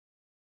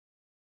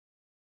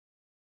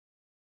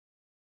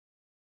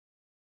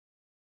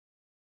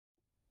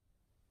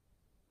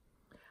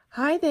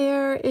Hi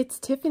there, it's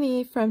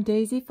Tiffany from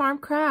Daisy Farm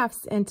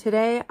Crafts, and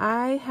today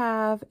I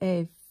have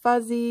a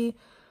fuzzy,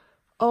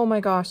 oh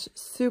my gosh,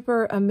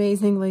 super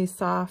amazingly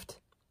soft,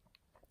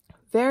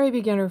 very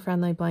beginner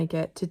friendly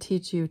blanket to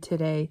teach you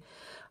today.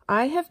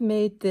 I have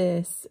made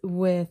this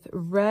with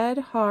Red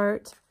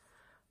Heart,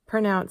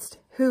 pronounced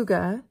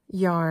Hygge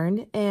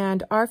yarn,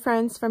 and our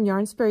friends from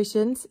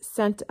Yarnspirations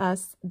sent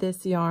us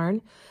this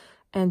yarn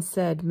and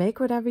said, make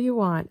whatever you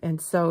want.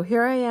 And so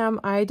here I am.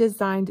 I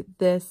designed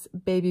this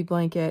baby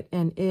blanket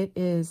and it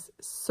is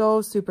so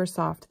super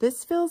soft.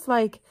 This feels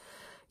like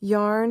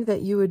yarn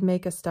that you would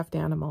make a stuffed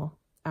animal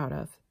out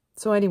of.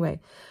 So anyway,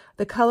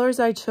 the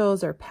colors I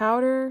chose are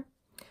powder.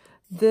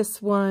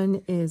 This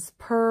one is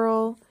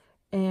pearl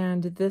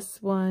and this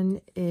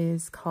one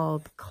is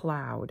called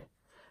cloud.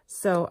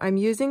 So I'm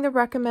using the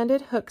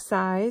recommended hook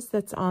size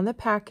that's on the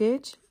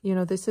package. You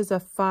know, this is a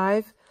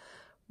 5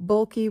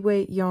 bulky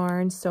weight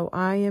yarn, so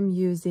I am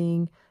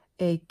using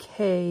a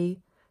K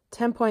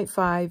 10.5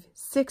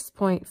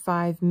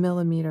 6.5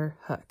 millimeter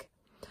hook.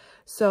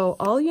 So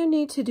all you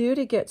need to do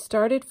to get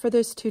started for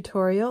this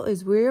tutorial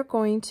is we're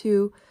going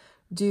to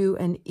do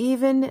an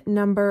even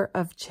number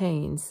of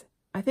chains.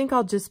 I think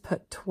I'll just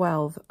put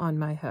 12 on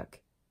my hook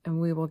and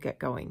we will get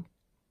going.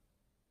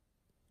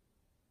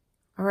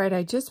 All right,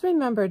 I just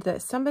remembered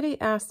that somebody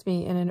asked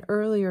me in an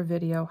earlier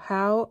video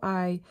how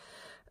I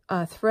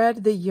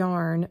thread the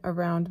yarn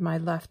around my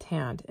left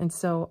hand. And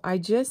so I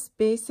just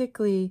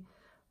basically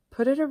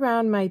put it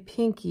around my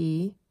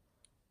pinky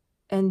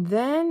and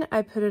then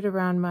I put it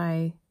around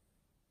my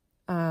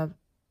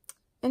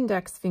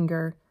index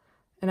finger,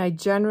 and I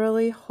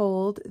generally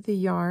hold the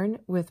yarn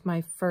with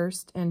my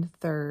first and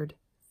third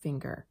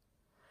finger.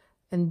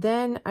 And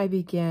then I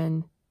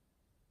begin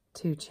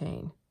to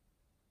chain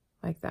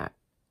like that.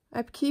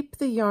 I keep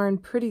the yarn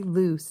pretty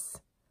loose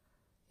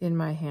in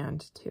my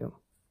hand too.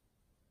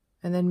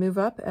 And then move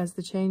up as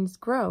the chains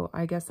grow.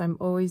 I guess I'm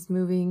always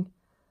moving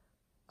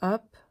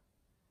up,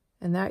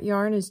 and that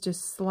yarn is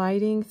just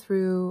sliding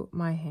through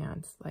my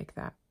hands like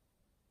that.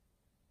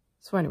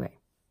 So anyway,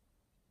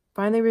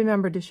 finally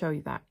remembered to show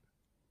you that.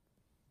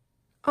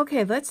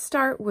 Okay, let's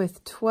start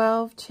with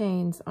 12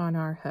 chains on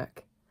our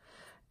hook.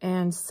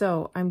 And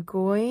so I'm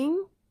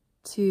going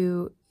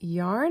to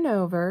yarn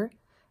over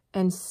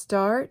and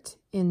start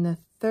in the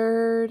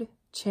third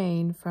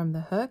chain from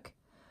the hook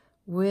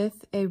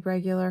with a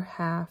regular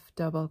half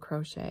double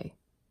crochet.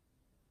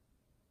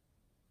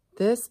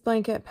 This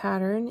blanket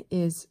pattern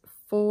is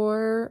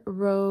 4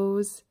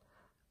 rows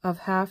of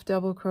half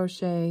double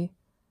crochet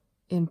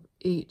in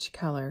each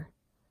color.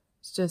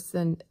 It's just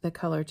then the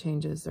color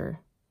changes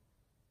are,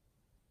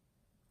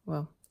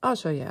 well, I'll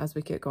show you as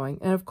we get going.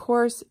 And of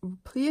course,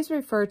 please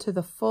refer to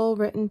the full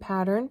written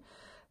pattern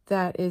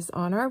that is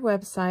on our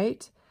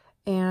website,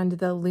 and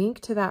the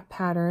link to that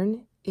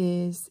pattern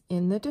is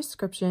in the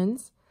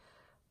descriptions.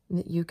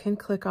 You can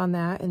click on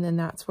that, and then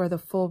that's where the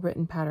full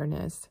written pattern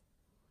is.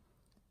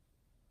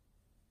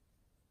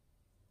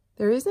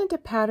 There isn't a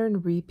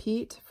pattern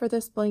repeat for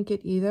this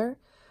blanket either,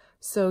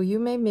 so you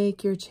may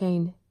make your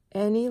chain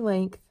any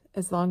length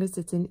as long as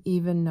it's an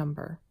even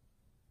number.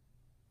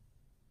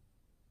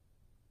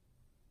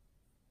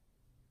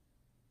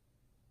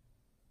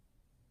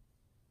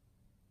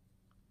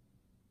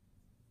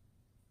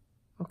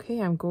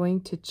 Okay, I'm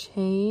going to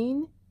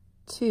chain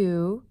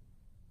 2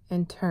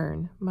 and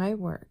turn my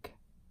work.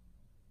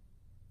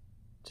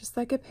 Just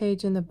like a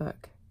page in the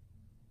book.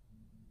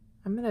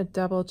 I'm going to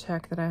double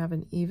check that I have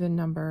an even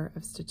number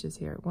of stitches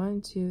here.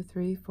 1, 2,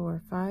 3,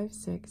 4, 5,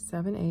 6,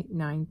 7, 8,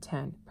 9,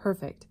 10.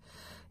 Perfect.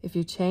 If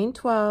you chain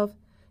 12,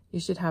 you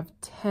should have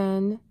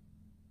 10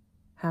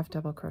 half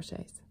double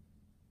crochets.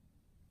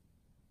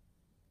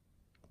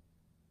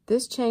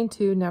 This chain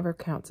 2 never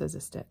counts as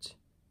a stitch.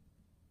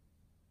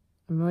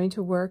 I'm going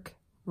to work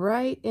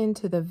right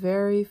into the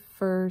very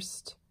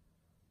first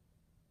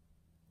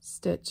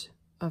stitch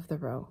of the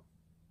row.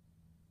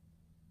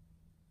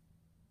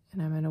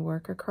 And I'm going to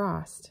work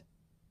across.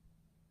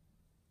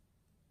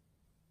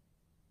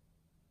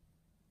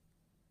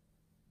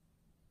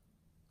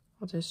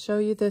 I'll just show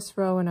you this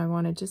row, and I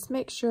want to just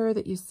make sure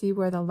that you see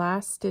where the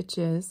last stitch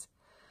is.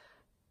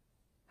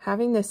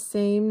 Having the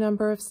same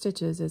number of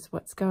stitches is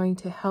what's going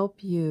to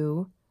help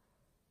you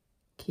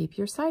keep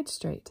your side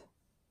straight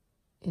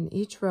in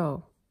each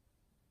row.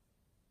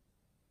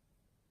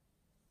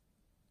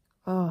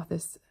 Oh,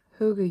 this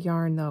Hygge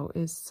yarn though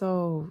is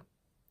so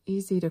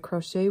easy to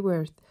crochet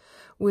with.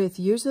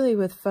 Usually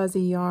with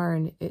fuzzy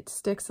yarn, it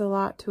sticks a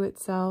lot to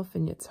itself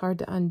and it's hard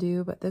to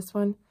undo, but this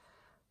one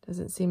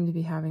doesn't seem to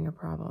be having a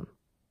problem.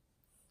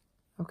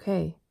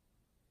 Okay,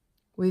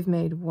 we've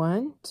made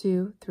 1,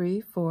 2,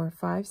 3, 4,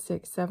 5,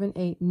 6, 7,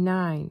 8,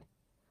 9.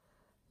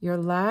 Your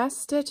last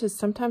stitch is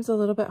sometimes a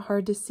little bit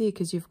hard to see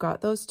because you've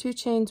got those 2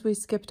 chains we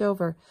skipped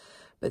over,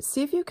 but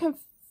see if you can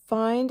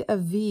find a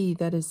V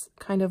that is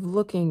kind of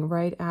looking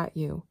right at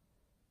you.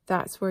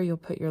 That's where you'll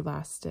put your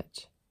last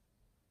stitch.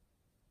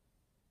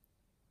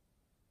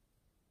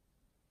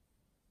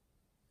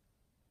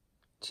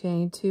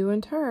 Chain 2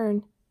 and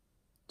turn,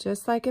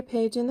 just like a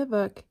page in the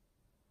book,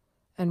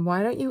 And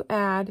why don't you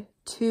add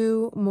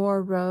 2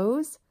 more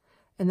rows,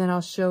 and then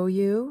I'll show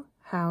you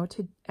how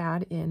to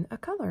add in a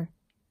color.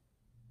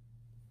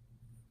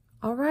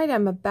 All right,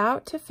 I'm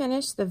about to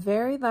finish the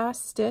very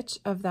last stitch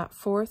of that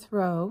 4th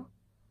row.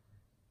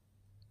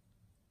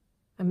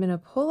 I'm going to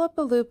pull up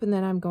a loop and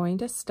then I'm going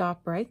to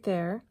stop right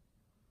there.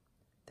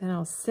 Then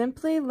I'll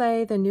simply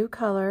lay the new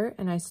color,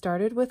 and I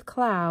started with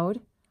Cloud,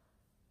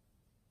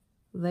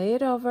 lay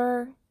it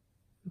over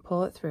and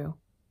pull it through.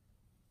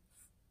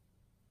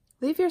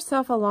 Leave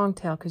yourself a long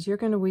tail because you're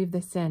going to weave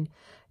this in.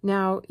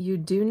 Now, you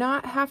do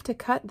not have to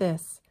cut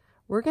this.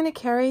 We're going to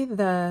carry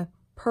the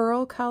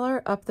pearl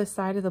color up the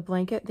side of the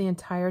blanket the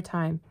entire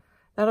time.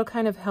 That'll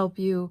kind of help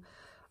you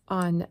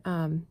on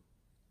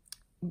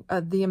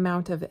the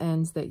amount of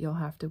ends that you'll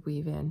have to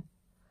weave in.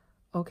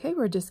 Okay,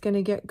 we're just going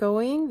to get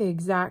going the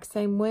exact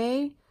same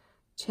way.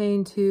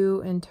 Chain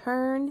 2 and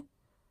turn.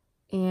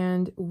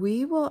 And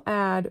we will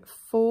add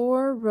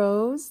 4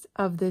 rows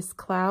of this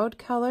cloud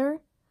color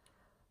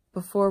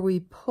before we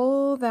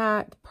pull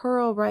that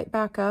pearl right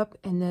back up,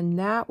 and then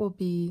that will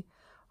be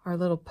our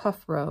little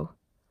puff row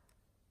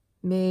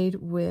made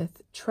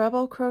with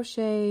treble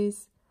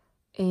crochets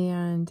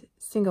and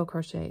single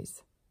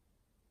crochets.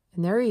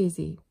 And they're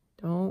easy,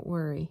 don't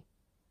worry.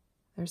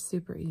 They're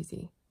super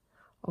easy.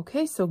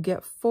 Okay, so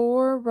get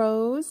 4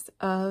 rows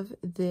of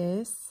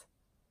this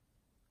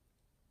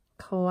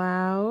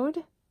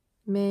cloud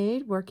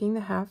made working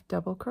the half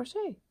double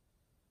crochet.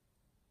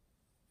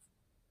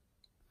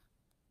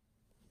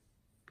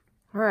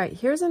 All right,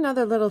 here's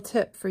another little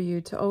tip for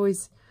you to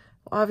always,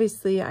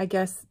 obviously, I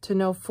guess, to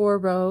know 4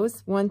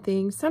 rows. One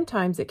thing,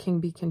 sometimes it can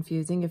be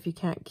confusing if you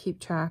can't keep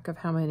track of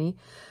how many,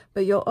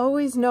 but you'll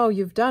always know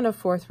you've done a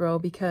 4th row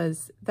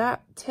because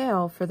that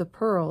tail for the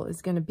pearl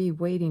is going to be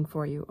waiting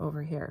for you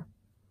over here.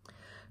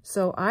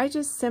 So I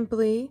just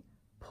simply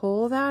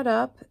pull that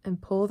up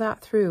and pull that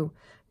through.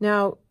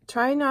 Now,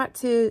 try not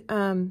to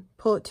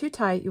pull it too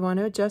tight. You want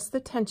to adjust the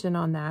tension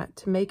on that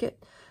to make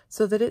it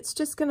so that it's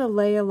just going to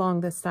lay along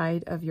the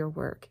side of your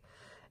work.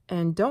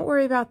 And don't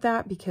worry about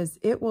that because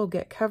it will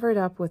get covered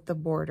up with the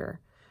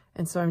border.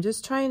 And so I'm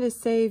just trying to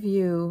save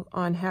you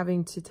on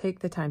having to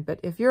take the time.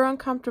 But if you're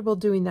uncomfortable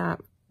doing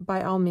that,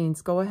 by all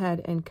means, go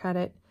ahead and cut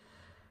it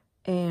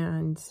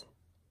and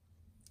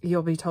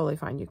you'll be totally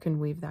fine. You can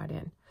weave that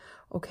in.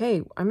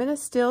 Okay, I'm going to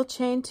still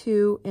chain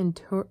 2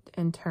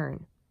 and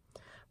turn.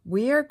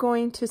 We are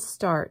going to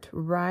start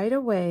right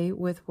away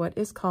with what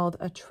is called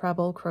a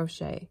treble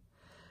crochet.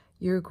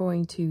 You're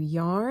going to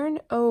yarn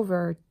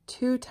over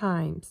 2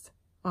 times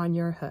on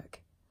your hook.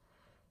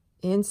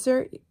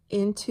 Insert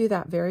into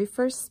that very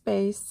first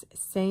space,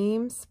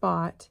 same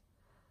spot,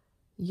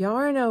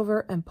 yarn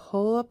over and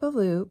pull up a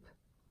loop.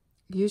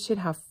 You should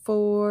have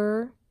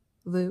 4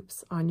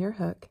 loops on your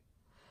hook.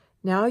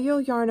 Now you'll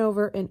yarn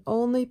over and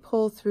only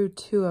pull through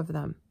 2 of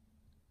them.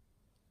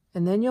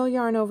 And then you'll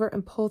yarn over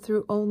and pull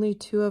through only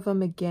 2 of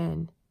them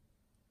again.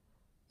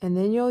 And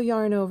then you'll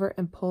yarn over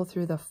and pull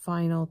through the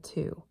final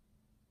 2.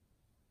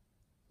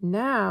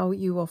 Now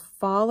you will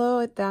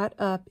follow that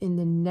up in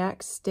the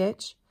next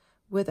stitch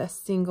with a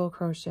single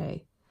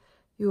crochet.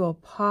 You will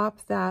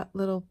pop that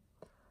little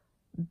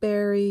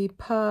berry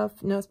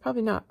puff. No, it's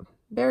probably not.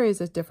 Berry is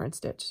a different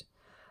stitch.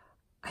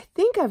 I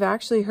think I've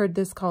actually heard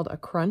this called a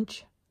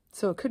crunch.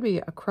 So it could be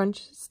a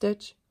crunch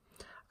stitch.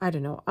 I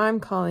don't know.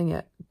 I'm calling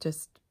it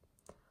just,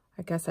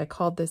 I guess I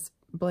called this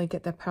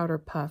blanket the powder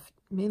puff,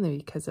 mainly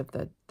because of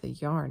the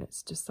yarn.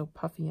 It's just so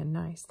puffy and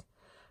nice.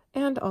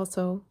 And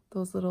also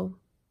those little,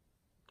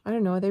 I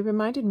don't know, they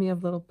reminded me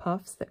of little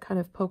puffs that kind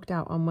of poked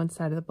out on one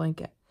side of the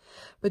blanket.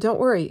 But don't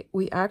worry,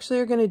 we actually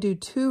are going to do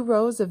 2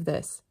 rows of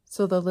this.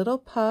 So the little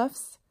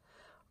puffs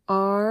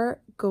are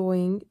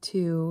going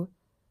to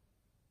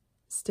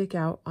stick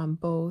out on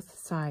both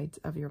sides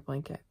of your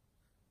blanket.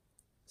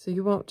 So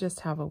you won't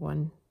just have a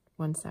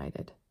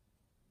one-sided.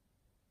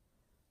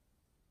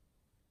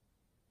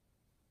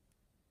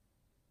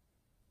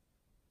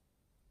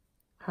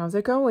 How's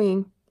it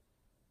going?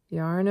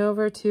 Yarn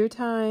over 2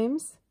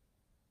 times.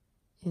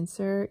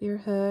 Insert your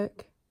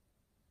hook.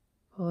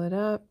 Pull it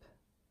up.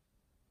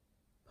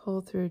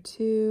 Pull through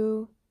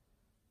 2.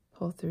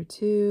 Pull through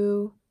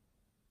 2.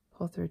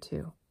 Pull through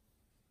 2.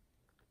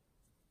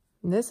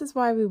 And this is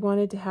why we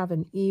wanted to have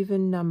an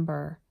even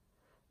number,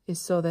 is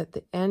so that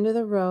the end of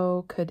the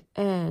row could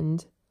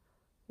end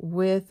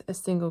with a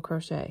single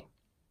crochet.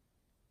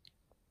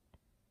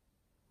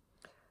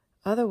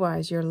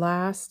 Otherwise, your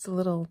last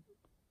little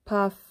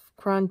puff,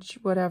 crunch,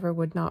 whatever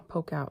would not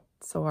poke out.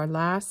 So our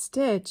last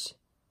stitch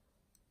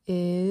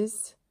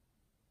is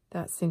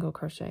that single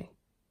crochet.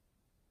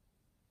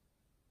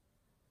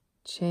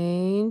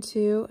 Chain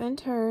 2 and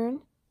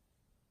turn.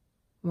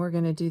 We're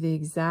going to do the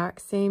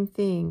exact same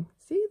thing.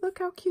 See, look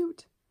how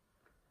cute.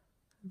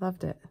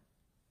 Loved it.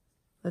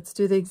 Let's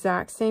do the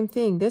exact same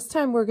thing. This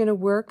time we're going to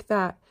work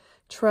that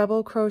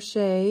treble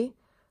crochet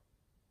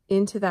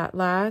into that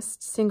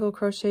last single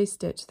crochet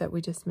stitch that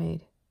we just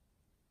made.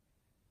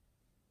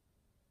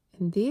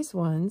 And these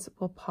ones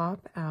will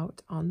pop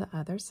out on the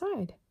other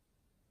side.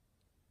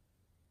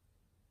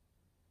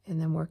 and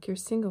then work your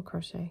single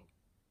crochet.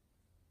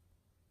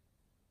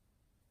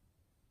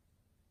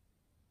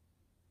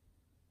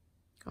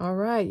 All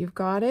right, you've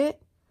got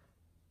it.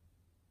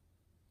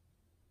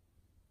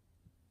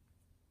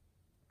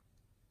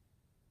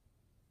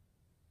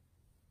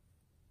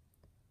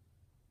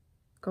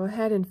 Go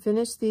ahead and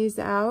finish these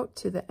out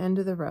to the end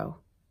of the row.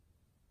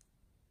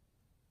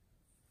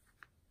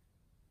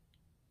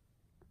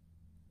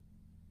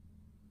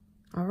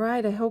 All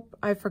right, I hope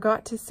I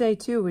forgot to say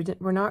too,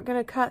 we're not going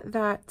to cut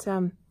that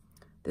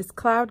this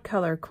cloud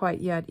color quite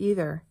yet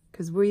either,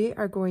 because we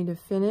are going to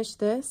finish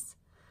this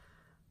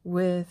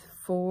with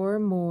 4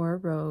 more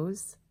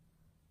rows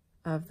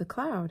of the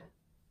cloud.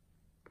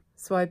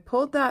 So I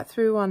pulled that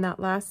through on that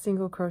last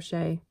single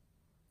crochet,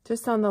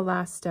 just on the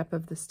last step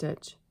of the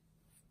stitch.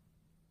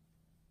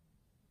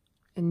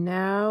 And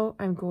now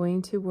I'm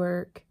going to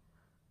work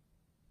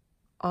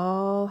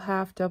all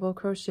half double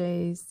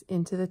crochets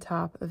into the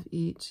top of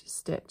each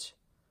stitch.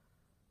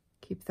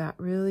 Keep that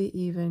really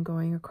even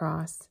going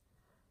across.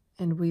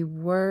 And we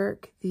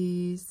work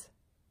these,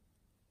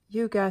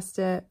 you guessed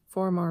it,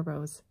 4 more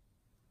rows.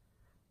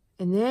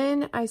 And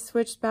then I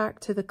switched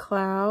back to the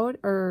cloud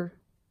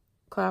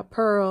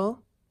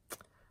pearl,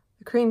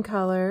 the cream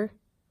color,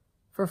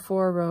 for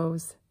 4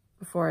 rows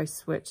before I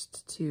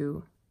switched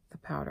to the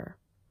powder.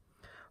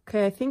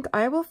 Okay, I think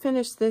I will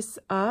finish this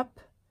up,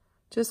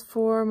 just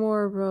 4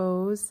 more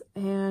rows,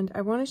 and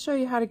I want to show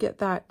you how to get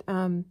that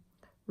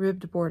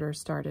ribbed border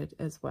started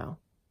as well.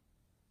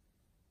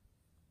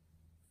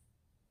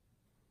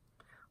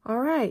 All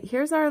right,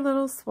 here's our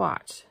little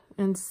swatch.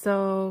 And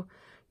so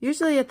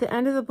usually at the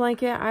end of the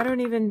blanket, I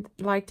don't even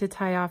like to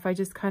tie off. I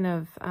just kind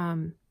of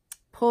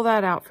pull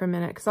that out for a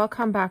minute, because I'll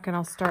come back and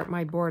I'll start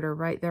my border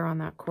right there on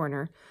that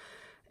corner.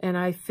 And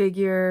I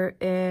figure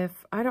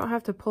if I don't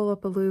have to pull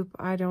up a loop,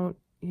 I don't,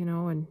 you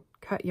know, and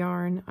cut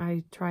yarn,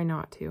 I try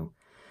not to.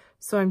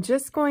 So I'm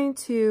just going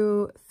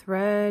to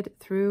thread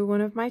through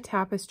one of my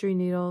tapestry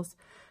needles,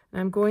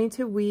 and I'm going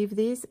to weave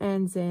these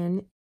ends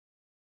in.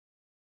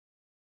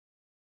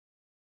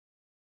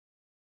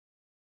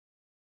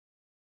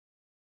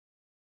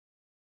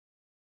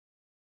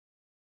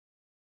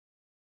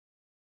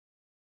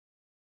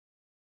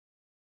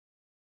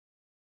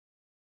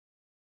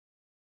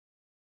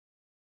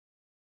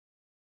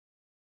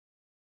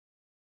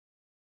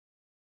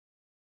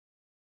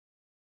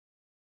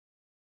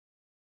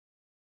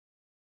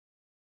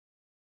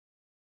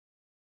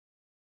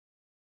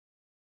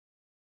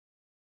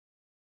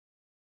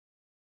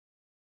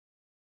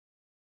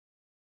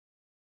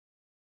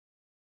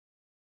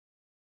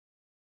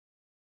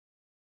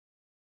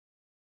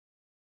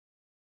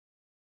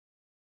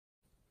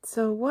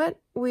 So what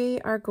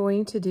we are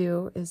going to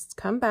do is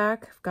come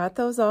back, I've got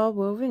those all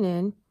woven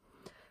in,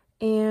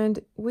 and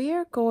we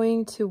are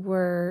going to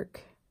work,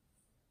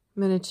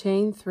 I'm going to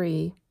chain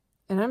 3,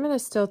 and I'm going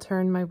to still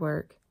turn my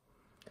work.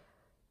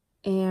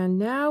 And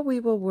now we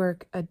will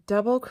work a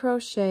double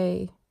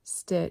crochet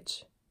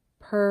stitch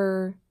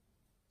per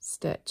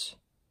stitch,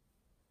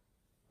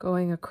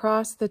 going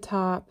across the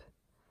top,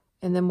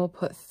 and then we'll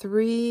put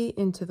 3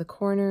 into the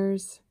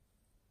corners.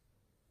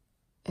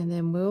 And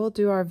then we'll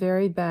do our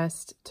very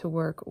best to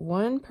work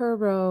 1 per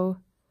row,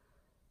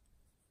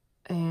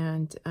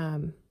 and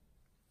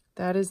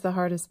that is the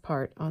hardest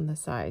part on the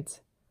sides.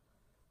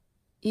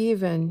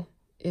 Even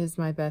is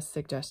my best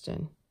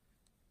suggestion.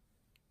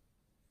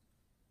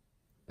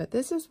 But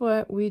this is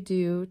what we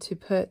do to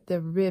put the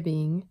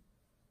ribbing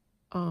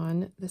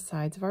on the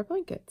sides of our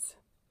blankets.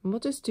 And we'll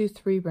just do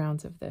 3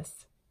 rounds of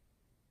this.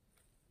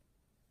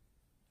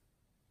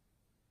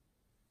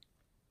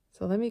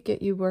 So let me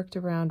get you worked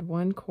around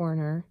one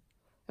corner,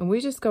 and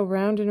we just go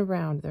round and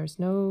around. There's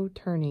no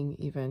turning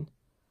even.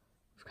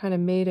 We've kind of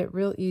made it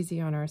real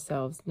easy on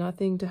ourselves.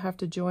 Nothing to have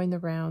to join the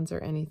rounds or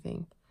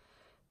anything.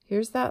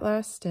 Here's that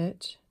last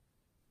stitch.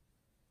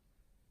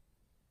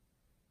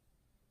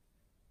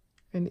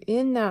 And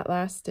in that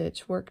last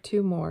stitch, work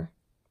 2 more.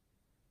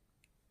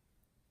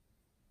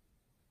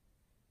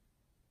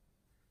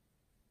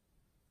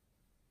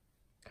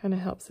 Kind of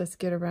helps us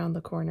get around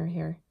the corner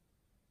here.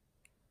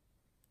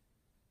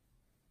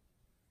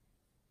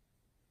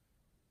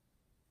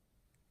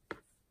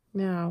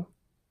 Now,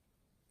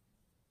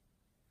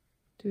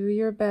 do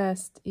your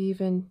best,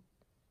 even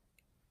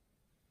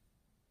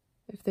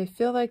if they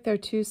feel like they're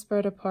too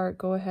spread apart,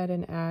 go ahead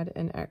and add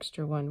an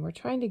extra one. We're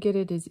trying to get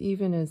it as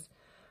even as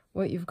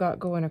what you've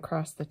got going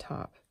across the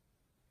top.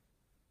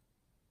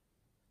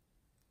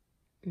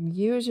 And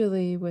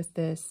usually with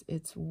this,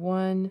 it's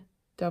 1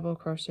 double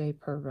crochet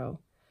per row.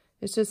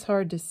 It's just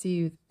hard to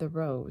see the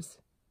rows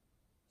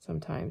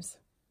sometimes.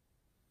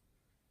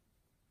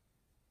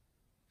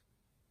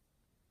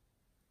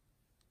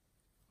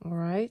 All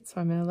right,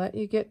 so I'm going to let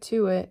you get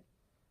to it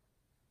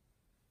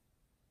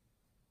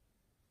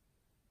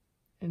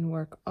and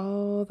work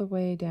all the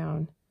way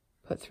down.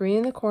 Put 3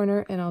 in the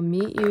corner, and I'll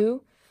meet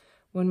you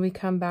when we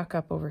come back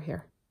up over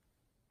here.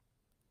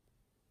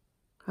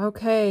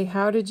 Okay,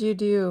 how did you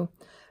do?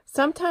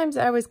 Sometimes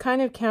I was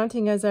kind of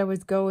counting as I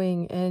was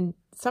going, and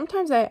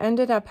sometimes I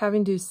ended up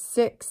having to do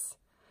 6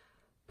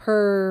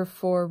 per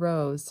 4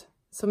 rows.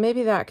 So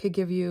maybe that could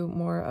give you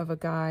more of a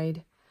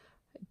guide.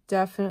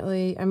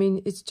 Definitely, I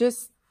mean, it's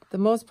just the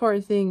most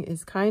important thing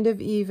is kind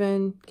of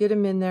even, get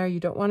them in there. You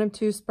don't want them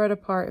too spread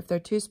apart. If they're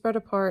too spread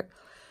apart,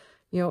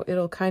 you know,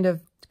 it'll kind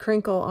of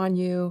crinkle on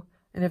you.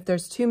 And if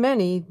there's too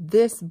many,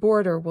 this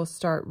border will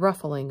start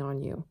ruffling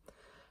on you.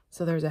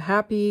 So there's a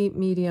happy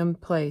medium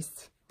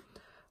place.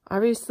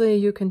 Obviously,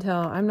 you can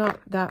tell I'm not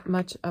that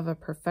much of a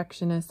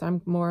perfectionist.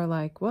 I'm more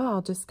like, well,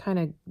 I'll just kind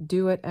of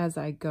do it as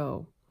I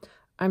go.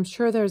 I'm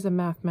sure there's a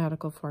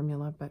mathematical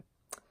formula, but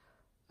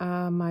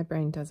my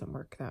brain doesn't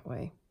work that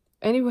way.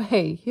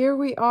 Anyway, here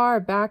we are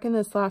back in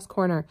this last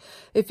corner.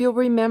 If you'll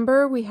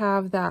remember, we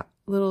have that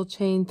little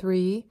chain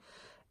 3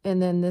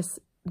 and then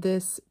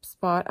this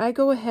spot. I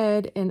go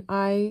ahead and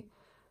I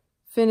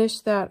finish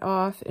that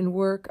off and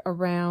work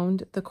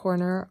around the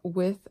corner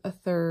with a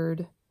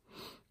third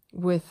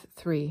with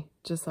 3,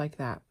 just like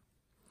that.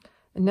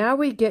 And now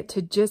we get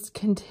to just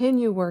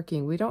continue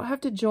working. We don't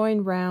have to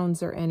join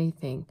rounds or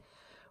anything.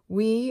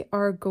 We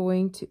are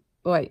going to,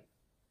 wait,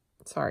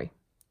 sorry.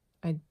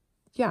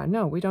 Yeah,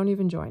 no, we don't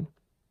even join.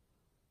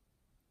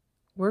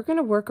 We're going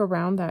to work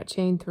around that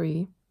chain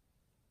 3.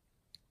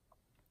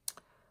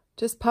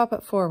 Just pop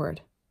it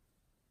forward.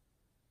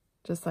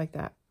 Just like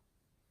that.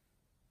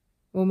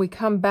 When we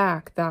come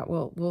back, that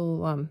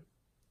we'll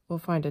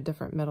find a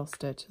different middle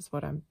stitch is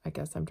what I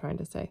guess I'm trying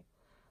to say.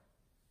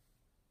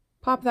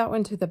 Pop that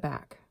one to the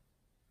back.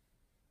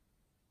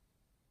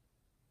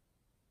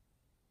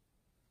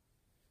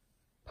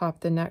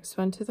 Pop the next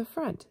one to the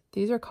front.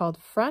 These are called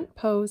front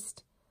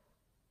post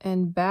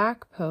and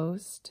back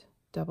post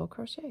double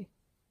crochet.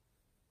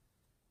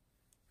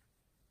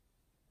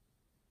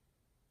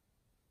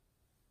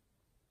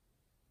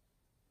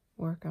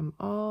 Work them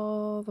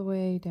all the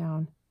way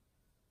down,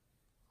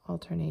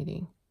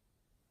 alternating.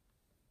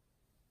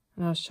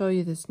 And I'll show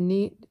you this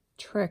neat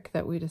trick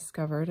that we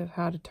discovered of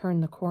how to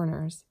turn the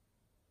corners.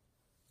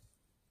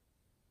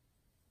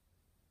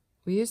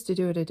 We used to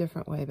do it a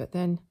different way, but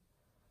then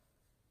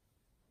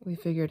we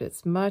figured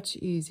it's much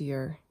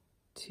easier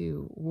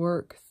to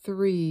work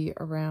 3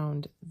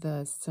 around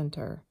the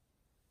center.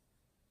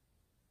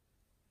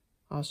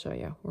 I'll show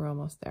you. We're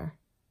almost there.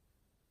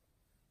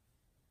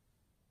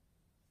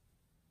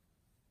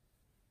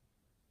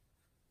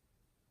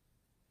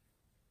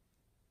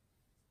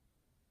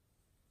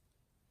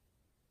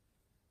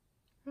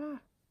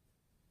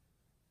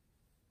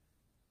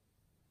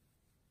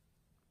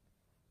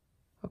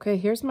 Okay,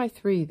 here's my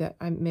 3 that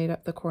I made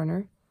up the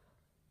corner.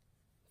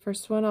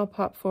 First one I'll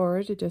pop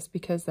forward just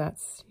because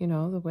that's, you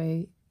know, the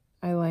way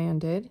I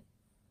landed.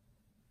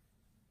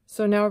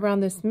 So now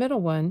around this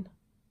middle one,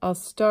 I'll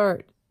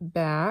start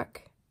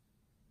back.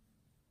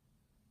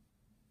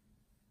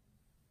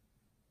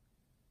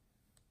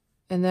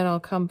 And then I'll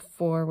come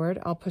forward.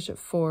 I'll push it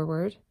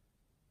forward.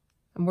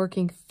 I'm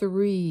working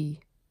 3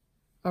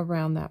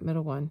 around that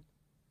middle one.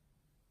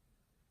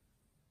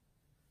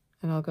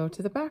 And I'll go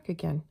to the back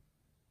again.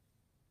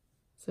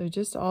 So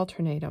just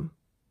alternate them.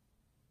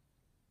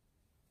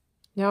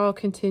 Now I'll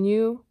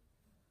continue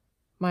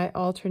my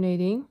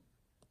alternating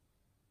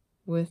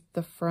with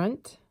the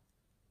front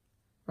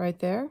right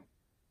there.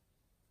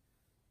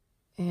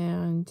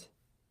 And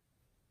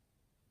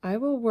I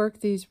will work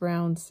these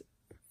rounds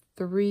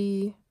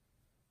 3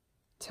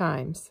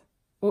 times.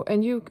 Well,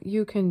 and you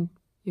can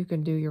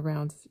do your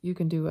rounds. You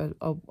can do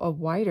a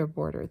wider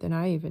border than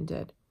I even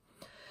did.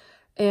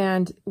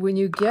 And when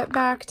you get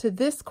back to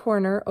this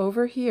corner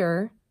over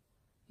here,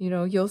 you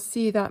know, you'll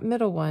see that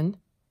middle one.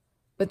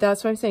 But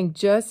that's what I'm saying.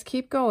 Just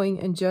keep going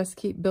and just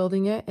keep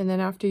building it. And then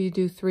after you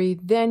do 3,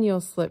 then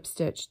you'll slip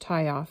stitch,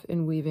 tie off,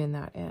 and weave in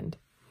that end.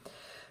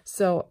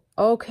 So,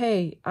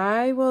 okay,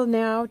 I will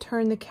now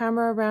turn the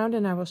camera around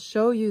and I will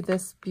show you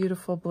this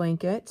beautiful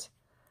blanket.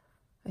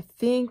 I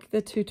think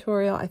the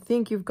tutorial, I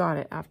think you've got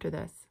it after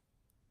this.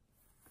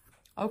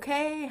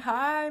 Okay,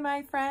 hi,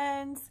 my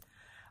friends.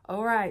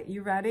 All right,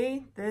 you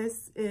ready?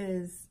 This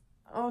is,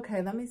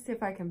 okay, let me see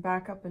if I can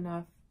back up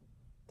enough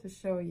to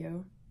show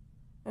you.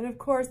 And of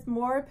course,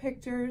 more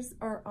pictures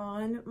are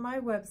on my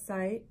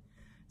website.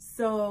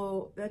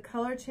 So the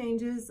color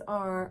changes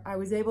are, I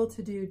was able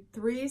to do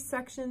 3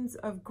 sections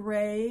of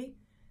gray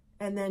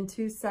and then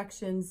 2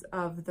 sections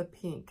of the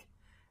pink.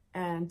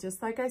 And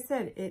just like I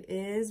said, it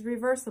is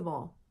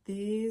reversible.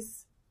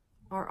 These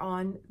are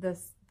on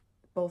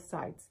both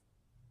sides.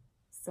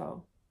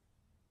 So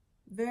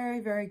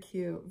very, very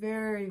cute.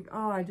 Very,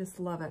 oh, I just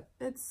love it.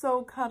 It's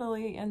so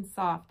cuddly and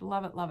soft.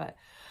 Love it, love it.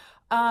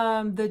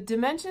 The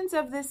dimensions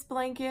of this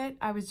blanket,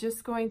 I was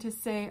just going to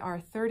say, are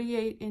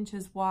 38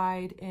 inches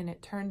wide, and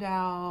it turned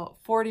out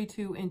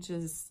 42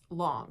 inches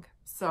long.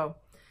 So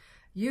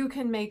you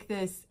can make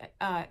this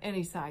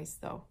any size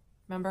though.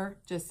 Remember,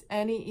 just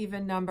any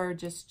even number,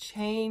 just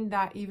chain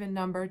that even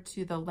number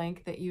to the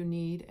length that you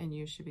need and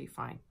you should be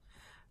fine.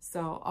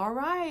 So, all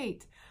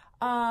right.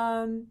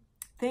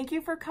 Thank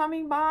you for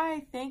coming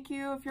by. Thank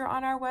you if you're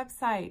on our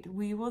website.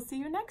 We will see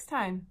you next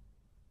time.